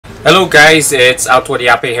Hello guys, it's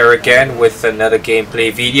Outwardyappr here again with another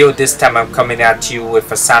gameplay video. This time I'm coming at you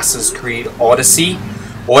with Assassin's Creed Odyssey.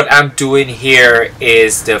 What I'm doing here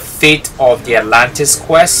is the Fate of the Atlantis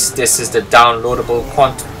quest. This is the downloadable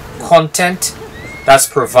content that's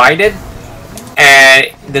provided.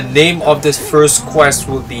 And the name of this first quest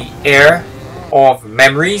will be Heir of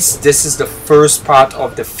Memories. This is the first part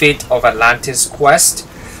of the Fate of Atlantis quest.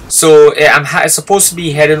 So I'm supposed to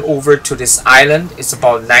be heading over to this island. It's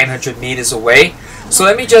about 900 meters away. So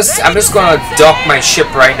I'm just gonna dock my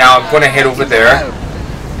ship right now. I'm gonna head over there.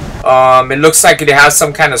 It looks like they have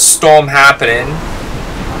some kind of storm happening,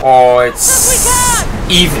 or it's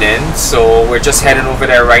evening. So we're just heading over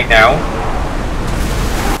there right now.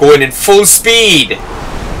 Going in full speed,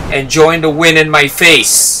 enjoying the wind in my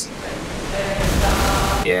face.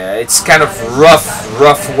 Yeah, it's kind of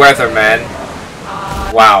rough weather, man.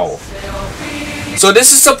 Wow. So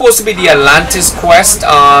this is supposed to be the Atlantis quest.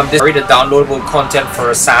 This is the downloadable content for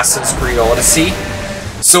Assassin's Creed Odyssey.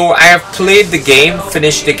 So I have played the game,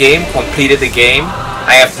 finished the game, completed the game.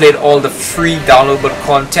 I have played all the free downloadable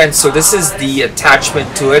content. So this is the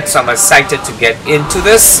attachment to it. So I'm excited to get into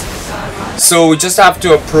this. So we just have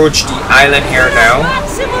to approach the island here now.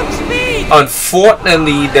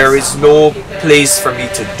 Unfortunately, there is no place for me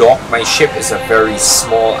to dock my ship. It's a very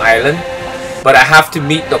small island. But I have to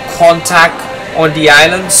meet the contact on the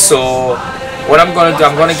island, so what I'm gonna do,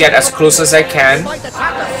 I'm gonna get as close as I can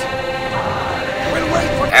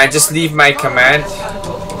and just leave my command.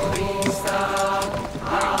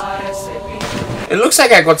 It looks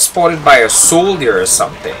like I got spotted by a soldier or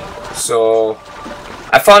something, so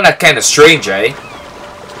I found that kind of strange, eh?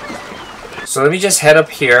 So let me just head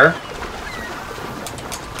up here.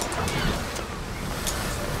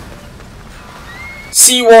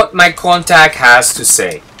 See what my contact has to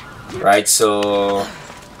say, right? So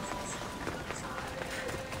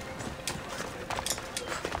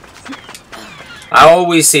I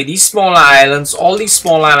always say these small islands, all these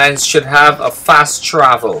small islands should have a fast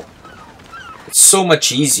travel. It's so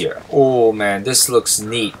much easier. Oh man, this looks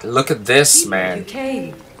neat. Look at this, man. You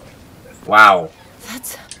came. Wow.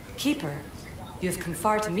 That's Keeper. You have come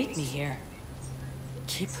far to meet me here.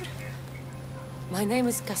 Keeper? My name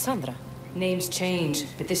is Cassandra. Names change,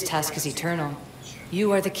 but this task is eternal.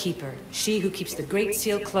 You are the Keeper, she who keeps the Great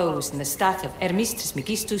Seal closed and the staff of Hermes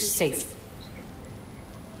Trismegistus safe.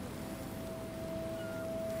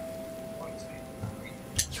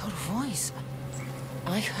 Your voice.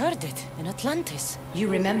 I heard it in Atlantis. You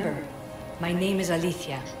remember. My name is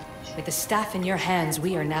Alethea. With the staff in your hands,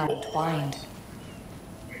 we are now entwined.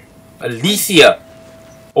 Alethea.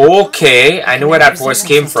 Okay, I know where that voice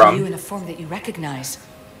came from. You in a form that you recognize.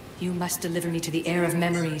 You must deliver me to the Heir of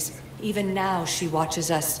Memories. Even now, she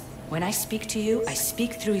watches us. When I speak to you, I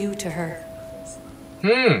speak through you to her.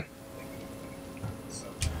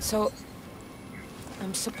 So,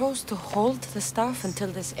 I'm supposed to hold the staff until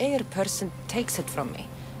this Heir person takes it from me.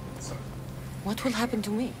 What will happen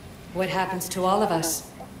to me? What happens to all of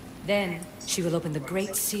us? Then, she will open the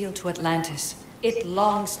Great Seal to Atlantis. It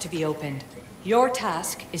longs to be opened. Your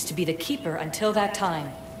task is to be the Keeper until that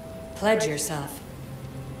time. Pledge yourself.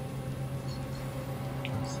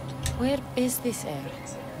 Where is this Heir?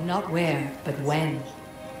 Not where, but when.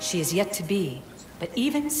 She is yet to be, but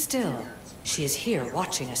even still, she is here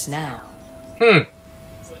watching us now.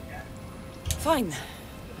 Fine.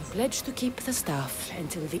 I pledge to keep the staff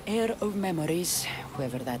until the Heir of Memories,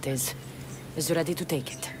 whoever that is ready to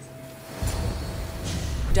take it.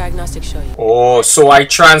 Diagnostics show you. Oh, so I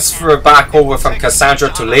transfer back over from Cassandra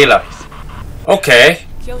to Layla. Okay.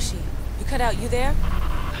 Kyoshi, you cut out, you there?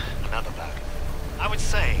 Another bug. I would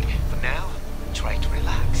say, for now, try to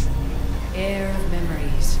relax. Heir of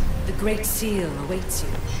Memories. The Great Seal awaits you.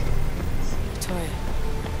 Victoria,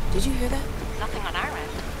 did you hear that? Nothing on our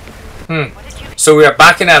end. What did you... So we are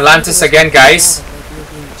back in Atlantis again, guys.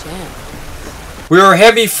 We were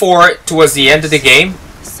here before, towards the end of the game.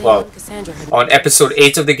 Well, on episode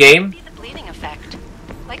 8 of the game. The bleeding effect.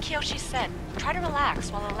 Like Kyoshi said, try to relax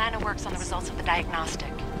while Alana works on the results of the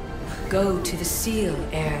diagnostic. Go to the seal,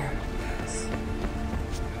 Heir.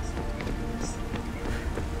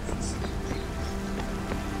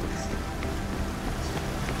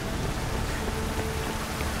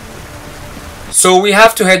 So we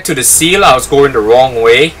have to head to the seal. I was going the wrong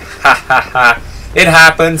way. Ha ha ha. It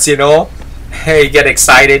happens, you know. You get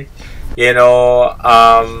excited. You know,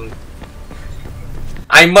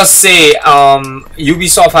 I must say,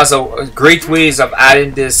 Ubisoft has a great ways of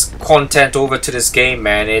adding this content over to this game,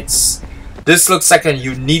 man. This looks like a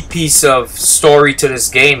unique piece of story to this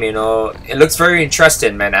game, you know. It looks very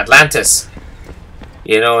interesting, man. Atlantis.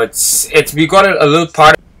 You know, we got a little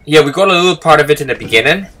part yeah, we got a little part of it in the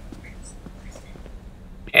beginning.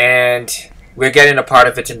 And we're getting a part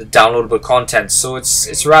of it in the downloadable content. So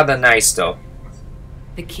it's rather nice though.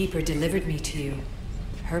 The Keeper delivered me to you.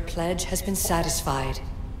 Her pledge has been satisfied.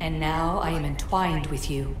 And now I am entwined with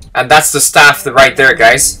you. And that's the staff right there,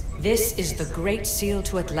 guys. This is the Great Seal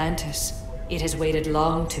to Atlantis. It has waited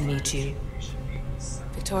long to meet you.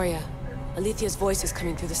 Victoria, Alethia's voice is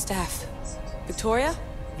coming through the staff. Victoria?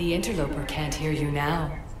 The interloper can't hear you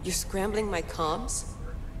now. You're scrambling my comms?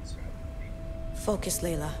 Focus,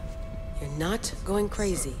 Layla. You're not going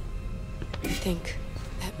crazy. Think,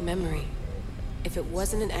 that memory. If it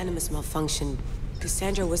wasn't an Animus malfunction,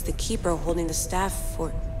 Cassandra was the Keeper holding the staff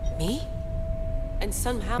for me? And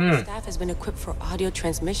somehow the staff has been equipped for audio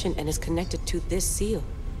transmission and is connected to this seal.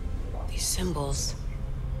 These symbols.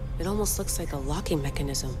 It almost looks like a locking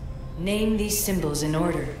mechanism. Name these symbols in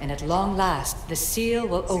order, and at long last, the seal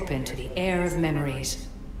will open to the Heir of Memories.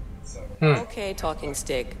 Okay, talking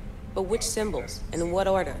stick. But which symbols? And in what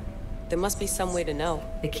order? There must be some way to know.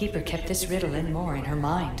 The Keeper kept this riddle and more in her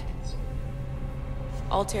mind.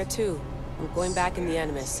 Altair 2. I'm going back in the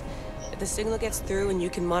Animus. If the signal gets through and you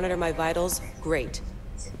can monitor my vitals, great.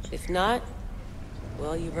 If not,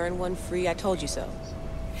 well, you've earned one free I told you so.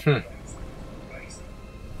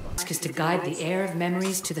 Is to guide the Heir of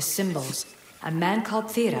Memories to the symbols. A man called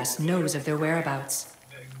Theras knows of their whereabouts.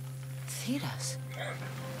 Theras?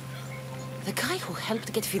 The guy who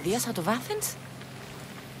helped get Phidias out of Athens?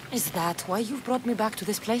 Is that why you've brought me back to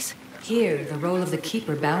this place? Here, the role of the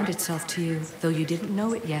Keeper bound itself to you, though you didn't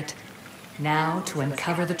know it yet. Now, to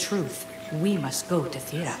uncover the truth, we must go to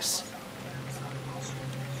Theras.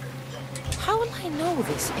 How will I know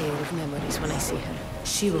this Heir of Memories when I see her?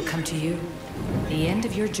 She will come to you. The end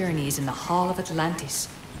of your journey is in the Hall of Atlantis,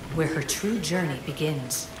 where her true journey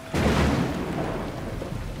begins.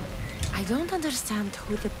 I don't understand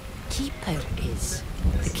who the Keeper is.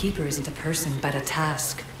 The Keeper isn't a person, but a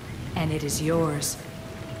task. And it is yours.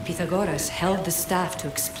 Pythagoras held the staff to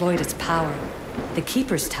exploit its power. The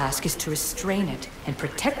Keeper's task is to restrain it and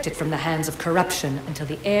protect it from the hands of corruption until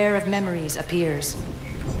the Heir of Memories appears.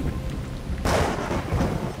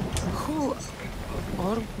 Who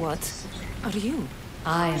or what are you?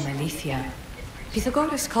 I am Alethea.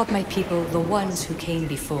 Pythagoras called my people the ones who came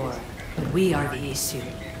before, but we are the issue.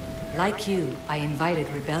 Like you, I invited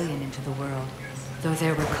rebellion into the world, though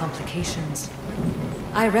there were complications.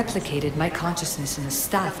 I replicated my consciousness in the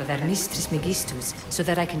staff of Hermistris Megistus so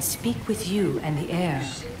that I can speak with you and the Heir.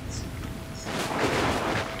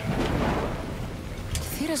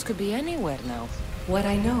 Theras could be anywhere now. What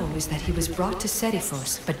I know is that he was brought to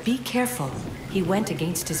Seriphos, but be careful. He went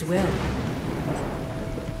against his will.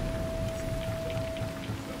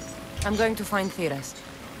 I'm going to find Theras.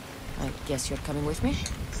 I guess you're coming with me?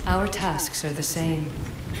 Our tasks are the same.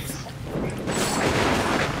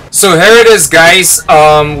 So here it is, guys.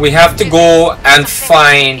 We have to go and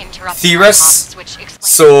find Theras.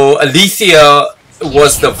 So Alethea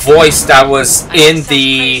was the voice that was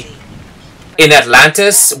in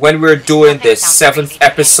Atlantis when we were doing the 7th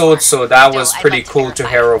episode, so that was pretty cool to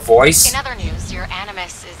hear her voice.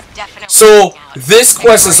 So this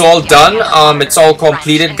quest is all done. It's all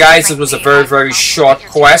completed, guys. It was a very short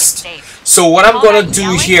quest. So what I'm gonna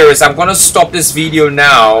do here is I'm gonna stop this video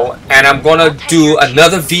now, and I'm gonna do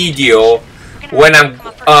another video when I'm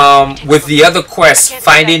with the other quest,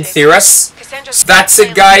 finding Theras. So that's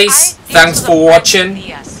it, guys. Thanks for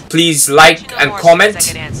watching. Please like and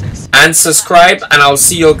comment and subscribe, and I'll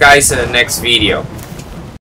see you guys in the next video.